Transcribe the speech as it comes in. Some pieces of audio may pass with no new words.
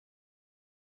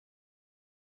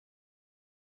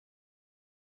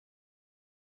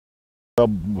Well,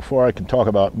 before I can talk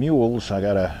about mules, I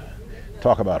gotta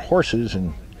talk about horses,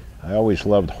 and I always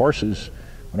loved horses.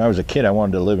 When I was a kid, I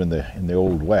wanted to live in the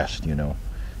Old West, you know,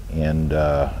 and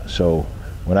so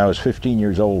when I was 15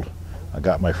 years old, I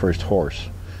got my first horse,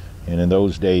 and in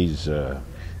those days, you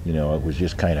know, it was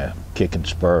just kind of kick and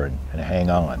spur and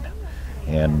hang on,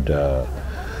 and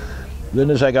then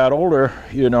as I got older,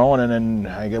 you know, and then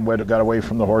I got away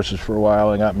from the horses for a while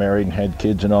and got married and had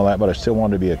kids and all that, but I still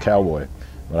wanted to be a cowboy.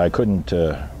 But I couldn't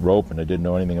rope, and I didn't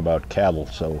know anything about cattle,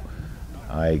 so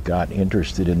I got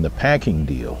interested in the packing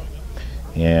deal.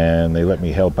 And they let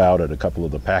me help out at a couple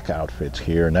of the pack outfits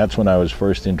here, and that's when I was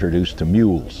first introduced to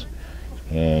mules.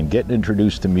 And getting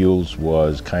introduced to mules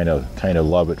was kind of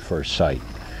love at first sight,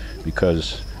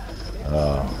 because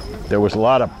there was a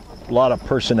lot of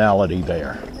personality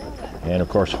there. And of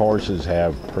course horses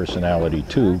have personality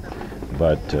too,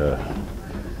 but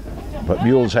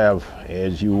mules have,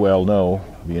 as you well know,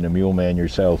 being a mule man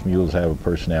yourself, mules have a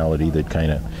personality that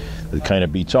kind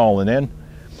of beats all. And then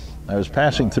I was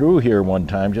passing through here one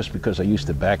time just because I used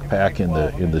to backpack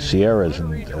in the Sierras,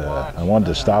 and I wanted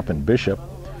to stop in Bishop,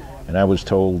 and I was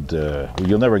told, well,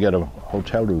 you'll never get a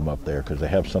hotel room up there because they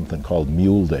have something called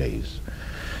Mule Days.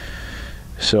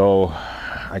 So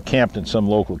I camped in some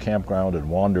local campground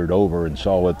and wandered over and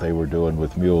saw what they were doing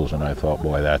with mules, and I thought,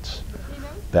 boy,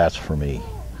 that's for me.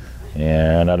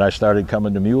 And then I started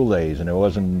coming to Mule Days, and it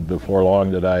wasn't before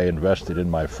long that I invested in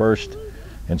my first,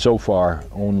 and so far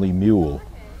only mule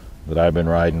that I've been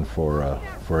riding for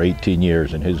 18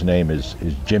 years, and his name is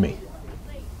Jimmy.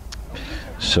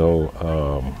 So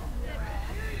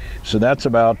so that's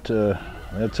about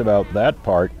that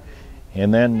part.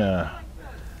 And then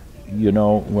you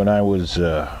know, when I was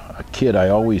a kid, I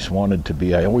always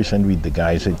envied the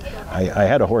guys. I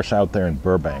had a horse out there in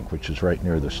Burbank, which is right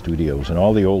near the studios, and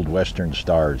all the old Western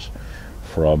stars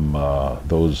from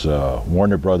those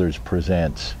Warner Brothers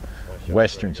Presents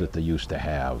Westerns that they used to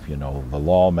have, you know, The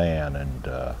Lawman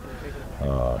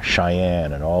and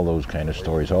Cheyenne and all those kind of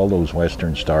stories. All those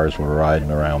Western stars were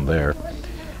riding around there.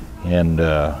 And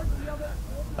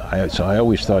so I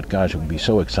always thought, gosh, it would be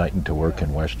so exciting to work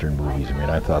in Western movies. I mean,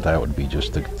 I thought that would be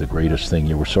just the greatest thing.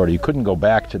 You couldn't go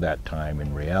back to that time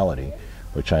in reality,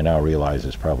 which I now realize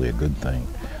is probably a good thing.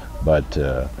 But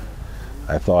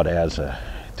I thought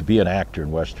to be an actor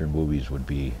in Western movies would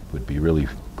be really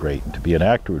great. And to be an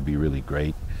actor would be really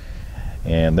great.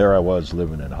 And there I was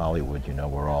living in Hollywood, you know,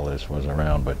 where all this was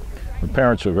around. But my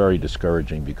parents were very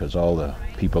discouraging because all the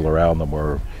people around them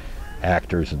were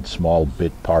actors in small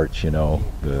bit parts, you know.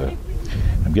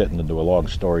 I'm getting into a long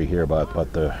story here but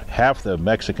half the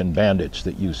Mexican bandits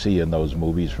that you see in those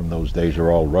movies from those days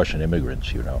are all Russian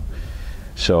immigrants, you know.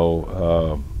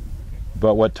 So,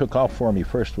 but what took off for me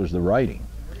first was the writing.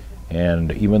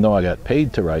 And even though I got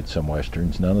paid to write some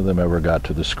Westerns, none of them ever got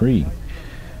to the screen.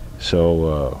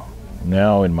 So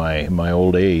now in my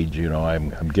old age, you know,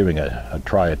 I'm giving a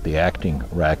try at the acting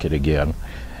racket again.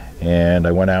 And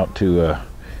I went out to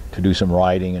do some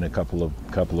writing in a couple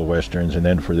of Westerns, and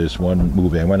then for this one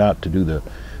movie I went out to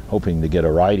hoping to get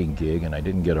a writing gig, and I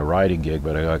didn't get a writing gig,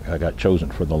 but I got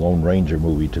chosen for the Lone Ranger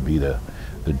movie to be the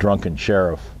drunken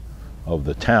sheriff of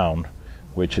the town,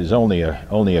 which is only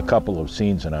a couple of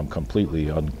scenes, and I'm completely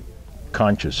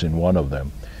unconscious in one of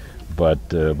them. But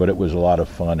it was a lot of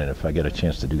fun, and if I get a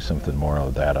chance to do something more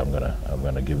of that, I'm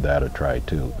gonna give that a try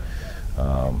too.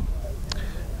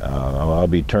 I'll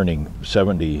be turning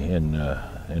 70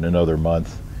 in another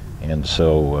month, and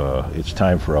so it's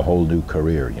time for a whole new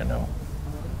career, you know.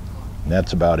 And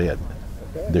that's about it.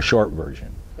 Okay. The short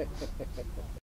version.